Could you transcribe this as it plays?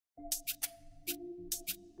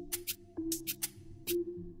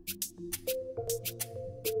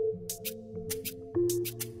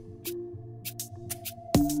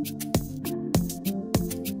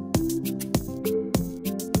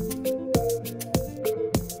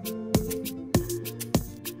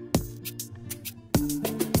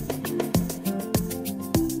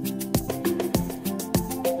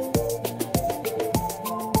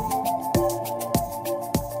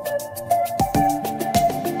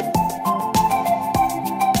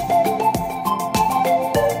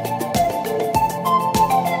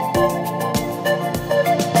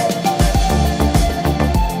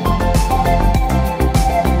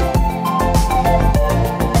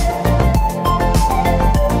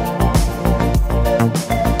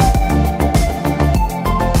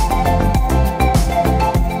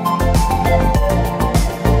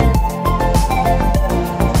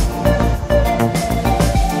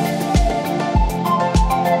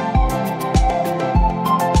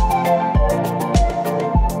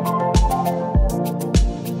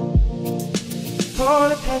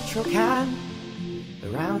petrol can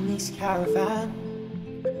around this caravan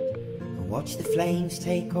and watch the flames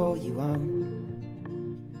take all you own.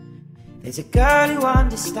 There's a girl who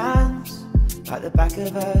understands like the back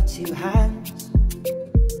of her two hands.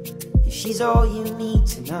 If she's all you need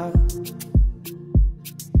to know,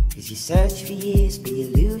 'cause you search for years but you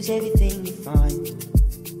lose everything you find.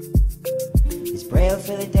 There's braille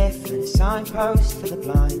for the deaf and a signpost for the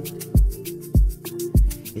blind.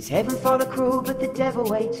 There's heaven for the cruel but the devil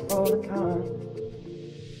waits for the kind.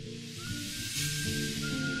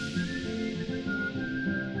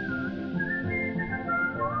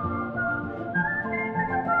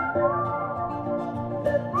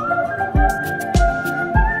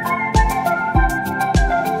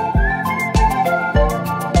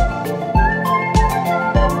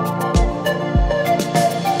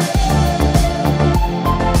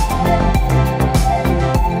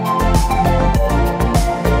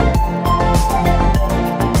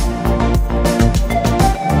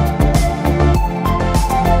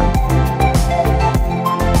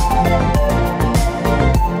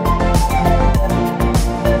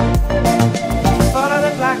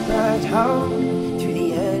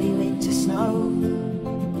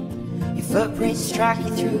 Footprints track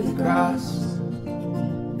you through the grass,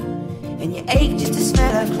 and you ache just to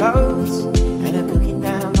smell her clothes and her cooking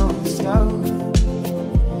down on the stove.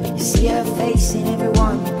 You see her face in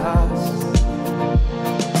everyone you pass.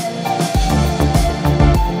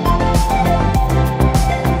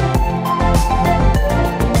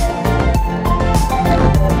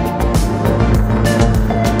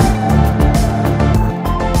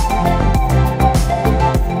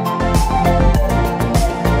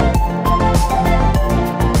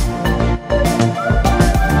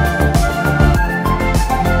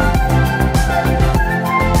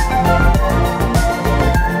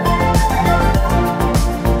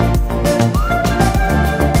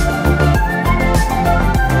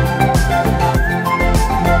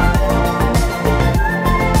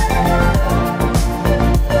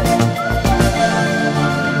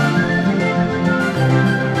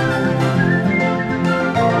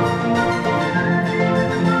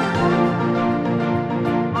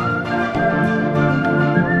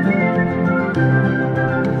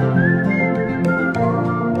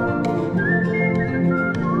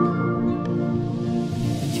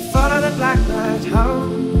 Blackbird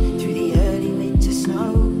home through the early winter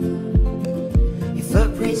snow. Your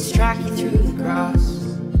footprints track you through the grass,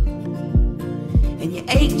 and you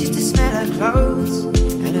ache just to smell her clothes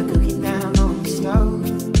and her cooking down on the stove.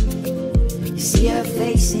 You see her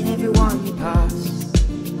face in everyone you pass,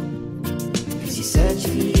 'cause you search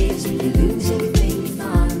for years and you lose everything you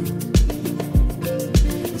find.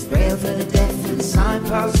 There's braille for the deaf and the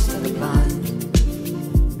signpost for the blind.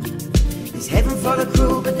 There's heaven for the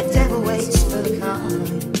cruel but the devil waits for the kind.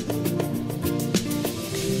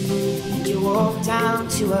 And you walk down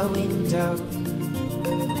to her window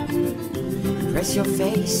and press your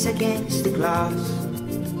face against the glass,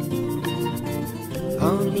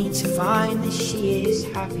 only to find that she is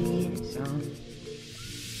happy in his arms.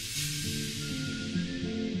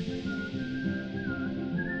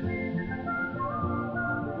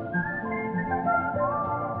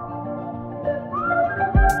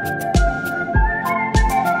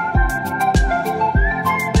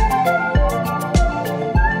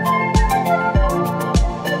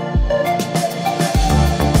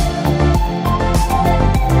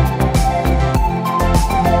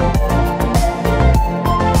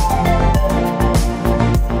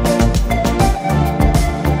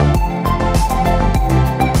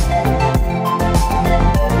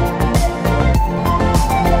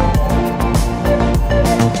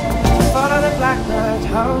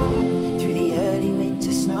 Through the early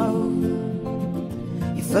winter snow,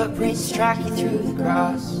 your footprints track you through the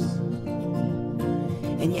grass,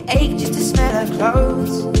 and you ache just to smell her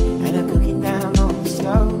clothes